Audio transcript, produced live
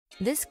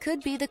This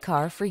could be the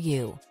car for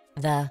you.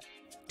 The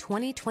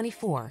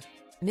 2024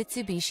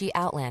 Mitsubishi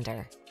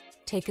Outlander.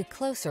 Take a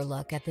closer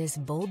look at this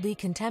boldly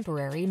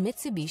contemporary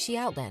Mitsubishi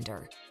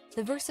Outlander.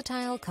 The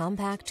versatile,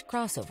 compact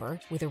crossover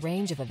with a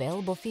range of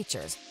available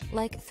features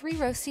like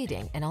 3-row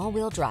seating and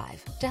all-wheel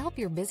drive to help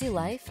your busy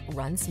life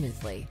run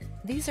smoothly.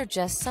 These are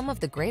just some of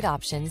the great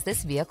options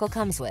this vehicle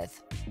comes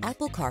with: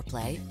 Apple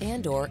CarPlay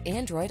and/or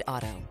Android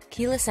Auto,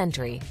 keyless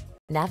entry,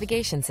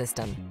 navigation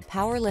system,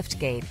 power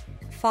liftgate,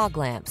 fog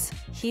lamps,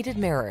 heated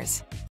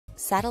mirrors,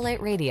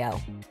 satellite radio,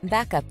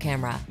 backup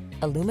camera,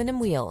 aluminum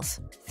wheels,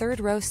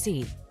 3rd-row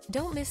seat.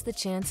 Don't miss the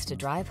chance to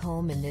drive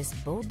home in this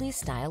boldly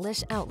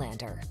stylish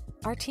Outlander.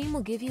 Our team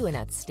will give you an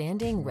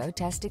outstanding road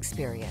test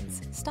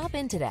experience. Stop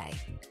in today.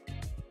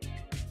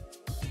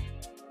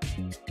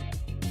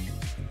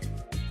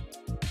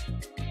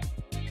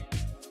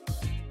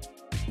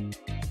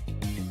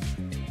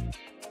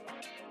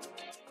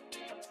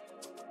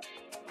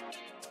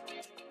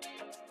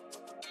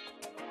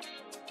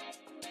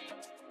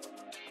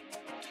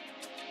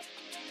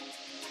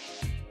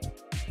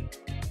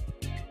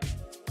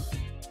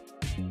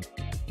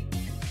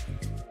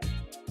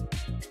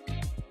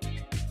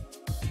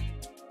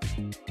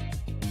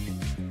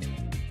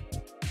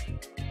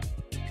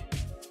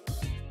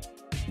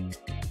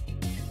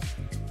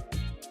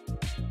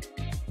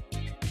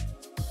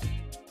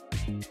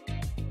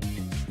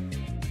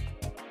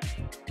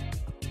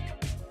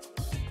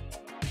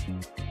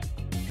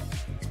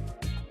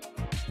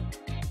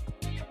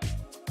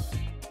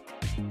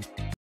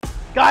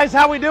 Guys,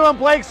 how we doing?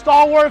 Blake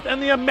Stallworth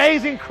and the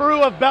amazing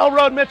crew of Bell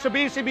Road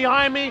Mitsubishi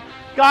behind me.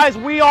 Guys,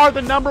 we are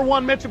the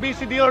 #1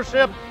 Mitsubishi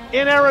dealership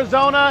in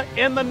Arizona,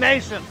 in the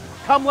nation.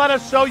 Come let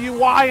us show you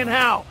why and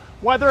how.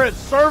 Whether it's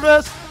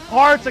service,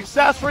 parts,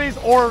 accessories,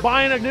 or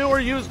buying a new or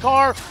used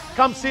car,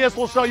 come see us.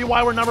 We'll show you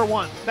why we're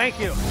 #1. Thank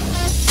you.